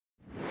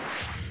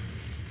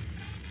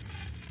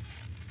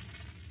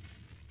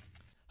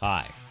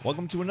Hi,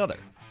 welcome to another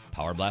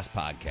Power Blast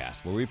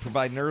podcast where we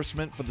provide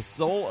nourishment for the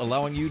soul,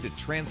 allowing you to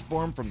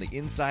transform from the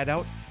inside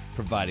out,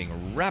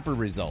 providing rapid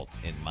results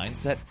in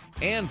mindset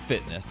and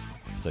fitness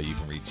so you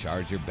can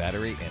recharge your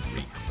battery and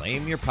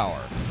reclaim your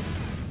power.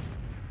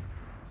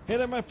 Hey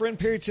there, my friend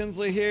Perry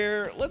Tinsley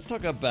here. Let's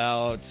talk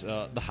about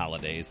the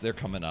holidays. They're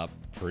coming up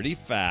pretty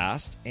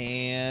fast,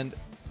 and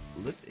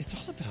it's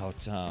all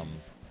about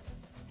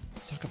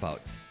let's talk about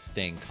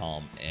staying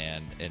calm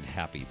and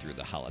happy through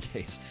the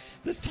holidays.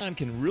 This time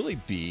can really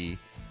be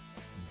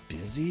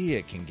busy.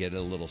 It can get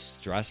a little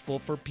stressful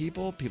for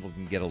people. People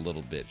can get a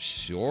little bit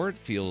short,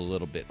 feel a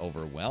little bit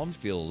overwhelmed,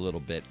 feel a little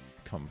bit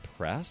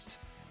compressed.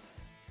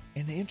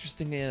 And the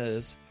interesting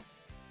is,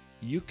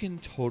 you can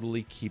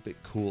totally keep it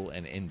cool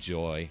and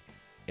enjoy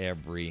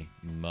every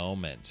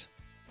moment.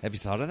 Have you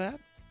thought of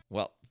that?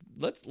 Well,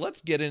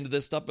 let's get into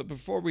this stuff. But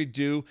before we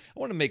do, I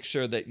want to make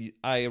sure that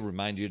I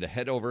remind you to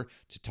head over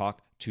to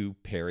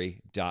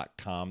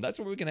talktoperry.com. That's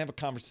where we can have a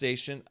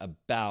conversation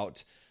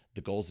about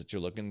the goals that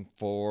you're looking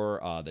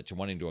for, that you're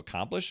wanting to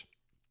accomplish,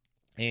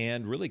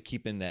 and really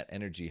keeping that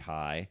energy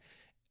high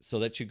so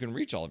that you can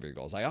reach all of your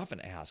goals. I often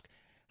ask,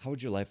 how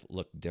would your life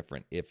look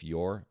different if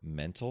your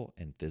mental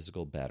and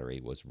physical battery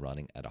was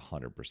running at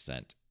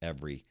 100%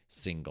 every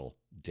single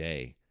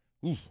day?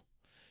 Ooh.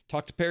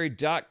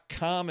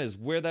 TalkToPerry.com is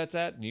where that's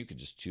at, and you can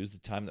just choose the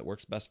time that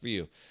works best for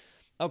you.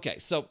 Okay,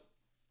 so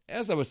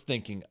as I was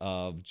thinking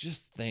of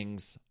just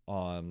things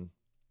to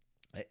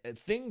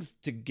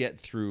get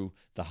through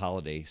the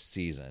holiday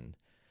season,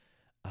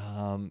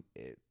 I'm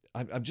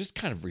just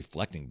kind of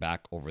reflecting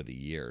back over the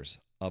years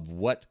of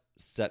what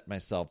set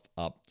myself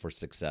up for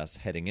success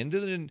heading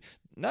into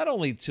not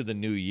only to the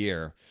new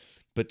year,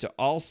 but to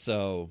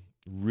also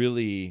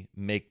really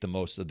make the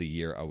most of the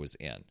year I was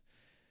in.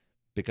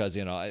 Because,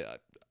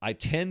 I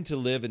tend to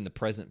live in the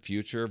present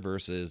future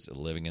versus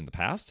living in the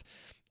past.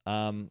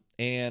 But I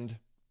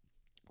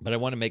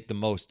want to make the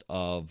most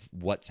of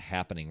what's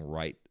happening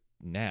right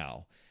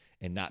now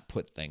and not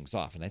put things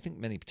off. And I think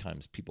many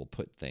times people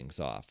put things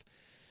off.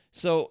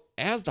 So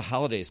as the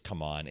holidays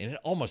come on, and it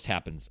almost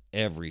happens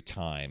every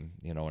time,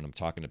 when I'm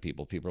talking to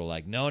people are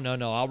like, no,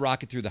 I'll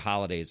rock it through the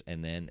holidays.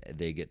 And then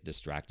they get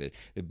distracted.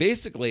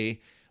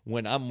 Basically,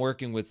 when I'm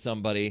working with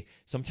somebody,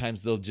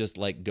 sometimes they'll just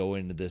go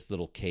into this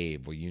little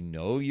cave where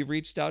you've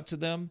reached out to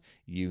them,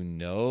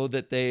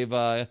 that they've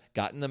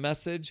gotten the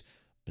message,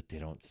 but they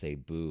don't say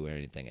boo or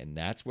anything. And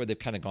that's where they've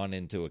kind of gone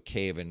into a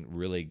cave and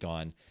really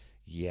gone,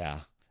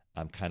 yeah,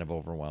 I'm kind of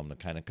overwhelmed. I'm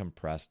kind of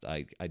compressed.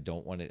 I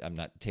don't want to, I'm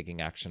not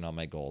taking action on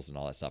my goals and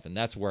all that stuff. And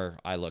that's where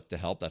I look to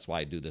help. That's why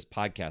I do this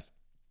podcast,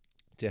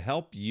 to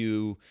help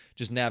you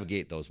just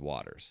navigate those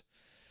waters.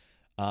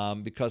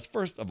 Because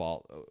first of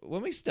all,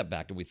 when we step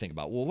back and we think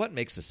about, well, what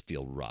makes us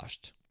feel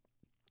rushed?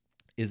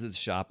 Is it the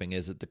shopping?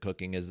 Is it the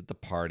cooking? Is it the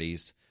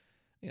parties?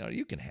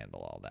 You can handle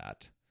all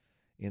that.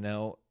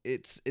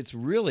 It's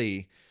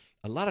really,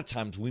 a lot of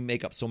times we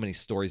make up so many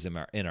stories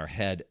in our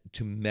head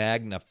to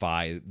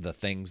magnify the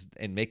things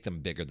and make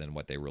them bigger than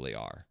what they really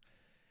are.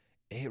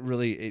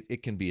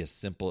 It can be as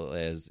simple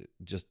as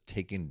just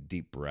taking a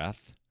deep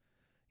breath.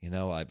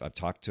 I've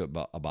talked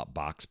about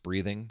box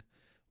breathing,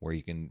 where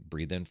you can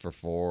breathe in for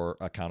 4,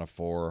 a count of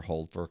 4,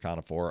 hold for a count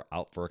of 4,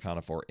 out for a count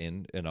of 4,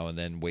 in, and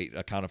then wait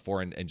a count of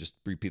 4 and just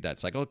repeat that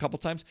cycle a couple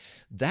times.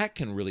 That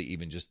can really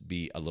even just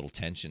be a little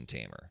tension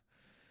tamer.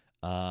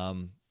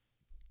 And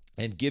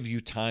give you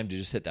time to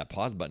just hit that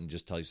pause button and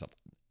just tell yourself,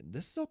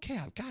 this is okay,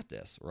 I've got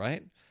this,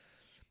 right?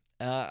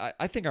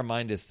 I think our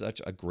mind is such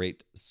a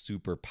great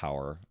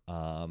superpower.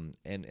 And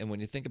when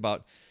you think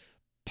about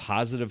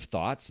positive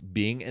thoughts,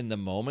 being in the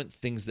moment,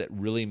 things that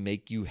really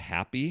make you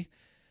happy,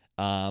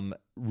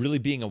 really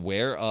being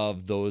aware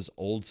of those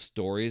old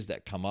stories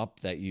that come up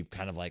that you've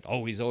kind of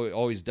always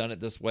done it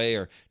this way,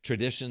 or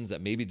traditions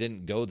that maybe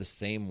didn't go the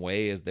same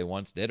way as they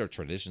once did, or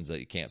traditions that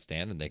you can't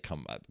stand and they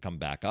come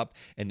back up,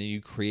 and then you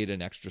create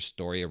an extra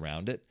story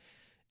around it.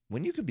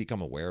 When you can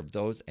become aware of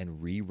those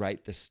and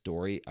rewrite the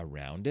story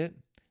around it.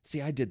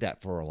 See, I did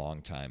that for a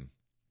long time.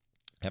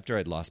 After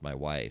I'd lost my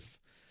wife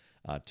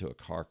to a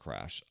car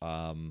crash,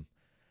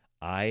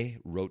 I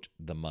wrote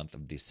the month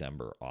of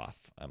December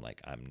off. I'm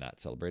like, I'm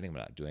not celebrating. I'm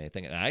not doing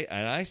anything. And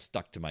I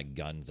stuck to my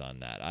guns on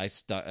that.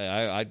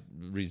 I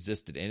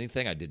resisted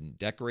anything. I didn't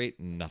decorate,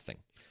 nothing.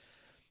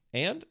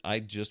 And I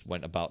just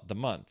went about the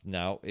month.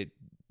 Now,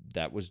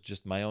 that was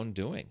just my own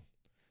doing,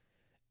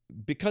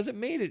 because it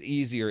made it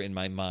easier in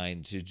my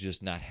mind to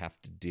just not have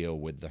to deal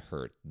with the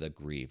hurt, the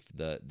grief,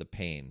 the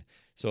pain.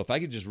 So if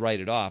I could just write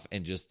it off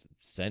and just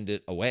send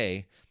it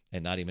away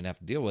and not even have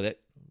to deal with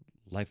it,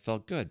 life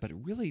felt good. But it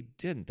really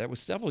didn't. There was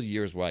several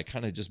years where I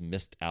kind of just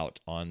missed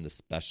out on the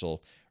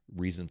special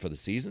reason for the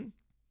season.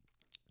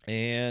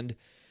 And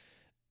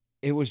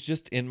it was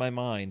just in my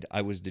mind,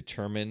 I was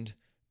determined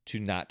to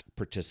not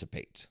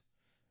participate.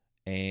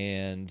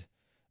 And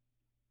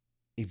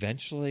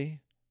eventually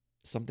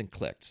something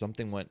clicked.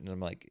 Something went, and I'm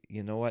like,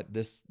 you know what?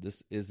 This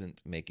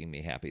isn't making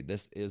me happy.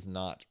 This is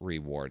not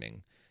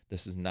rewarding.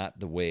 This is not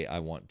the way I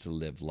want to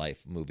live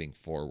life moving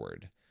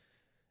forward.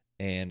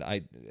 And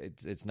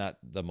it's not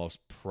the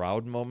most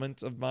proud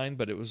moment of mine,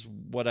 but it was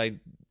what I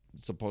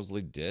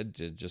supposedly did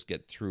to just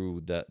get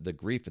through the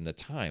grief and the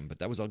time. But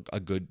that was a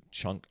good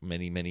chunk,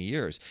 many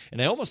years.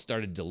 And I almost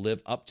started to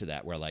live up to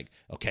that, where like,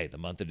 okay, the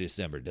month of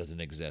December doesn't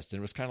exist. And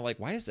it was kind of like,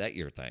 why is that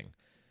your thing?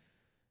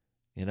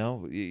 You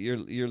know,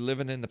 you're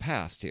living in the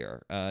past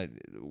here.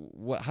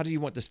 How do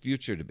you want this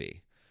future to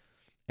be?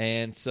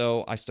 And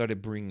so I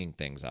started bringing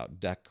things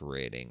out,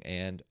 decorating,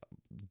 and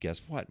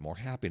guess what? More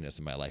happiness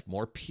in my life,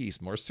 more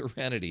peace, more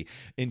serenity,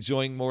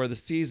 enjoying more of the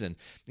season.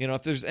 You know,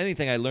 if there's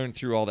anything I learned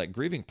through all that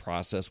grieving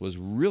process, was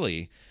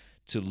really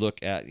to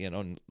look at, you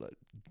know,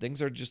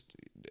 things aren't just,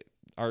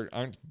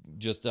 I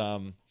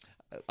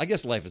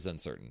guess life is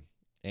uncertain.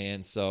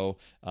 And so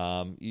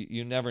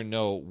you never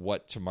know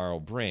what tomorrow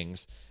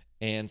brings.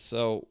 And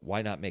so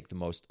why not make the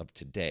most of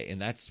today? And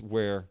that's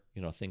where,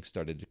 you know, things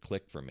started to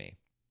click for me.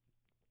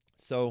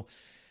 So,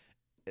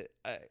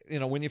 you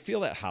know, when you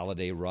feel that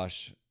holiday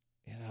rush,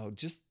 you know,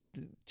 just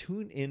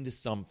tune into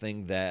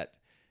something that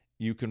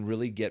you can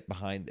really get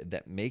behind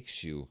that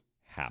makes you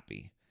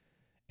happy.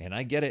 And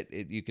I get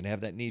it. You can have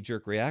that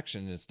knee-jerk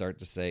reaction and start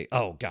to say,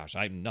 oh, gosh,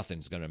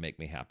 nothing's going to make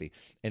me happy.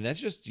 And that's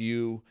just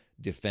you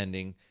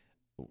defending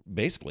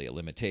basically a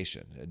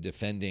limitation,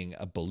 defending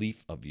a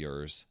belief of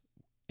yours,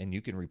 and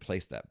you can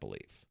replace that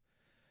belief.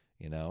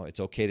 You know, it's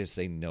okay to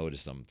say no to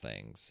some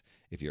things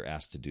if you're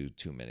asked to do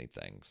too many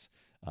things.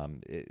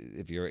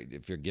 If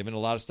you're given a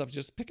lot of stuff,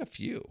 just pick a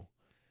few.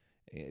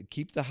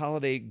 Keep the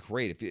holiday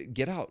great. If you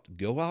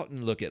go out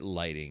and look at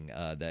lighting,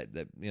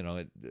 that you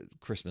know,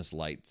 Christmas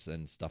lights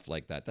and stuff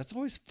like that. That's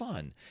always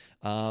fun.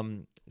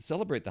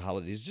 Celebrate the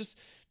holidays. Just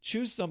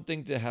choose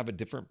something to have a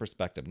different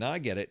perspective. Now I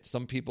get it.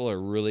 Some people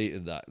are really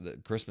the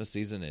Christmas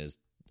season is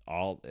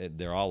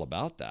they're all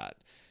about that,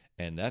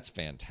 and that's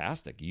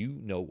fantastic. You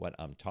know what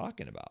I'm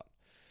talking about.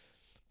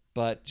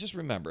 But just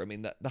remember, I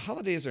mean, the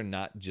holidays are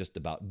not just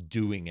about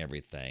doing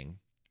everything.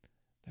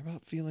 They're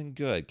about feeling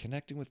good,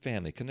 connecting with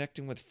family,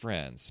 connecting with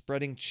friends,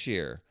 spreading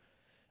cheer.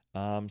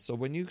 So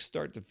when you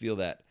start to feel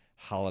that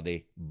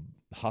holiday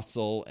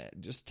hustle,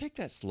 just take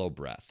that slow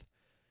breath.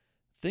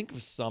 Think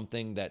of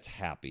something that's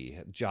happy,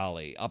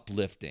 jolly,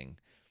 uplifting.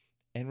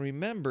 And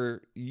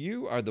remember,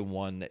 you are the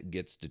one that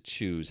gets to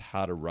choose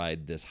how to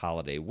ride this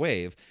holiday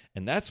wave.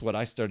 And that's what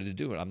I started to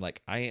do. And I'm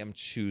like, I am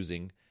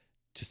choosing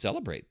to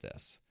celebrate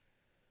this.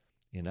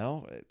 You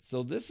know,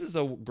 so this is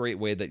a great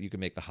way that you can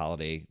make the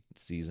holiday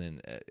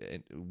season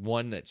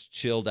one that's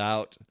chilled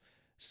out,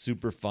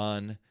 super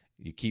fun.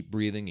 You keep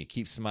breathing, you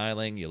keep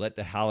smiling, you let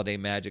the holiday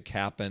magic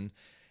happen,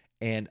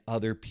 and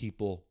other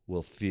people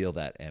will feel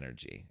that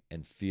energy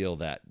and feel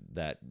that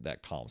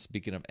calm.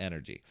 Speaking of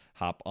energy,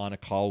 hop on a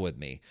call with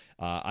me.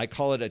 I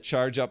call it a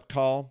charge up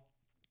call,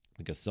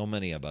 because so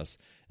many of us,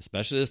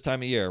 especially this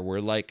time of year, we're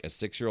like a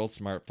 6-year-old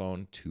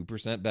smartphone,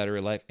 2% battery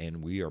life,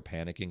 and we are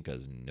panicking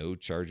because no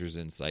charger's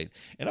in sight.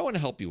 And I want to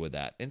help you with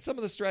that. And some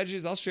of the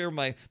strategies, I'll share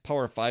my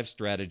Power 5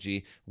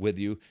 strategy with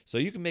you so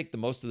you can make the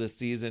most of this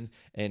season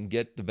and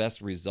get the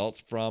best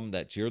results from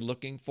that you're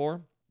looking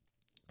for.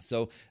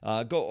 So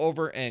go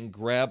over and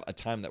grab a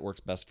time that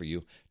works best for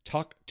you.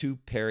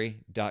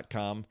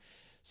 TalkToPerry.com.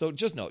 So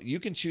just know, you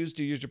can choose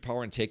to use your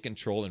power and take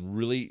control and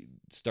really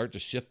start to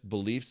shift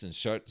beliefs and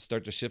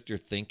start to shift your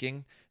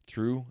thinking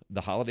through the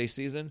holiday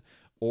season,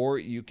 or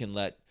you can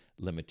let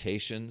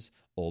limitations,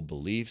 old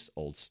beliefs,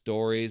 old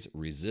stories,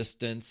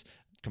 resistance,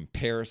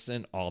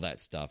 comparison, all that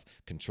stuff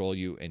control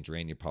you and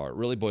drain your power. It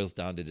really boils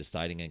down to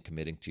deciding and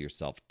committing to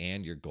yourself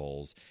and your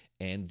goals,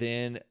 and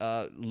then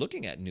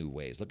looking at new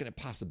ways, looking at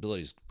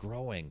possibilities,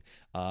 growing,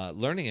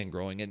 learning and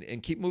growing,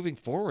 and keep moving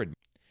forward.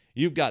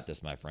 You've got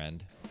this, my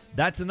friend.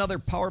 That's another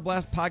Power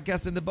Blast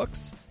podcast in the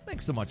books.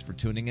 Thanks so much for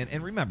tuning in.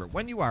 And remember,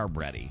 when you are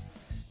ready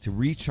to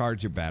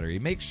recharge your battery,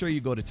 make sure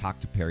you go to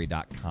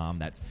TalkToPerry.com.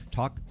 That's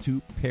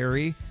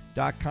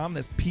TalkToPerry.com.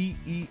 That's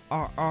Perry.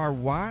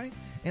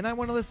 And I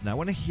want to listen. I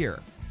want to hear,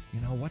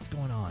 you know, what's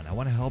going on. I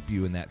want to help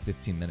you in that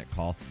 15-minute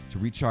call to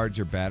recharge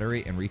your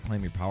battery and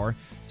reclaim your power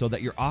so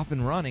that you're off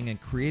and running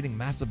and creating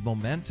massive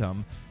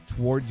momentum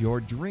toward your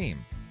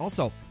dream.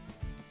 Also,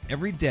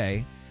 every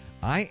day,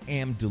 I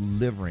am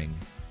delivering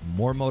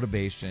more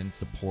motivation,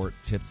 support,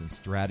 tips, and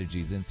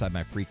strategies inside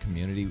my free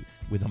community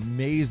with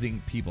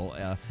amazing people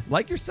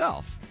like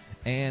yourself.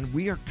 And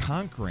we are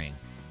conquering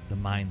the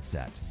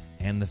mindset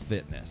and the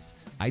fitness.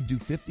 I do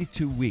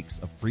 52 weeks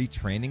of free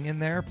training in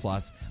there.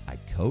 Plus, I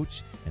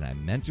coach and I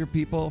mentor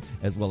people,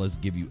 as well as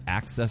give you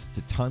access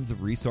to tons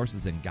of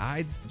resources and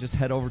guides. Just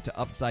head over to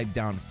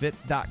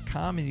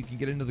UpsideDownFit.com and you can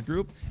get into the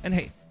group. And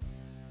hey,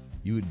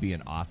 you would be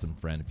an awesome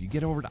friend if you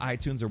get over to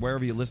iTunes or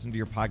wherever you listen to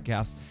your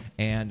podcast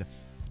and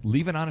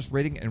leave an honest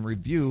rating and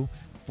review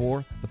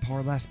for the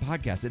Power Blast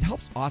podcast. It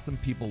helps awesome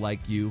people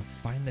like you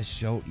find this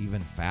show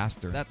even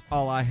faster. That's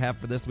all I have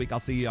for this week. I'll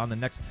see you on the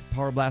next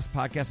Power Blast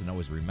podcast. And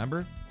always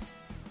remember,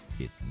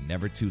 it's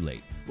never too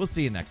late. We'll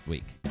see you next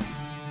week.